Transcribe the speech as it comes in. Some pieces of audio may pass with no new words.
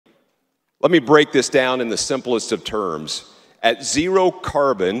Let me break this down in the simplest of terms. At zero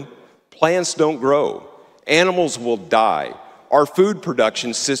carbon, plants don't grow. Animals will die. Our food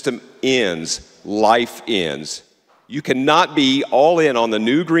production system ends. Life ends. You cannot be all in on the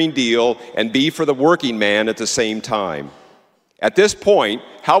new Green Deal and be for the working man at the same time. At this point,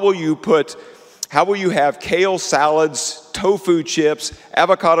 how will you have kale salads, tofu chips,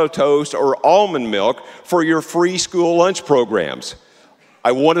 avocado toast, or almond milk for your free school lunch programs?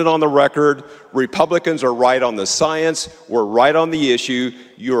 I want it on the record. Republicans are right on the science. We're right on the issue.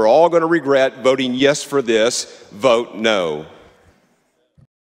 You're all going to regret voting yes for this. Vote no.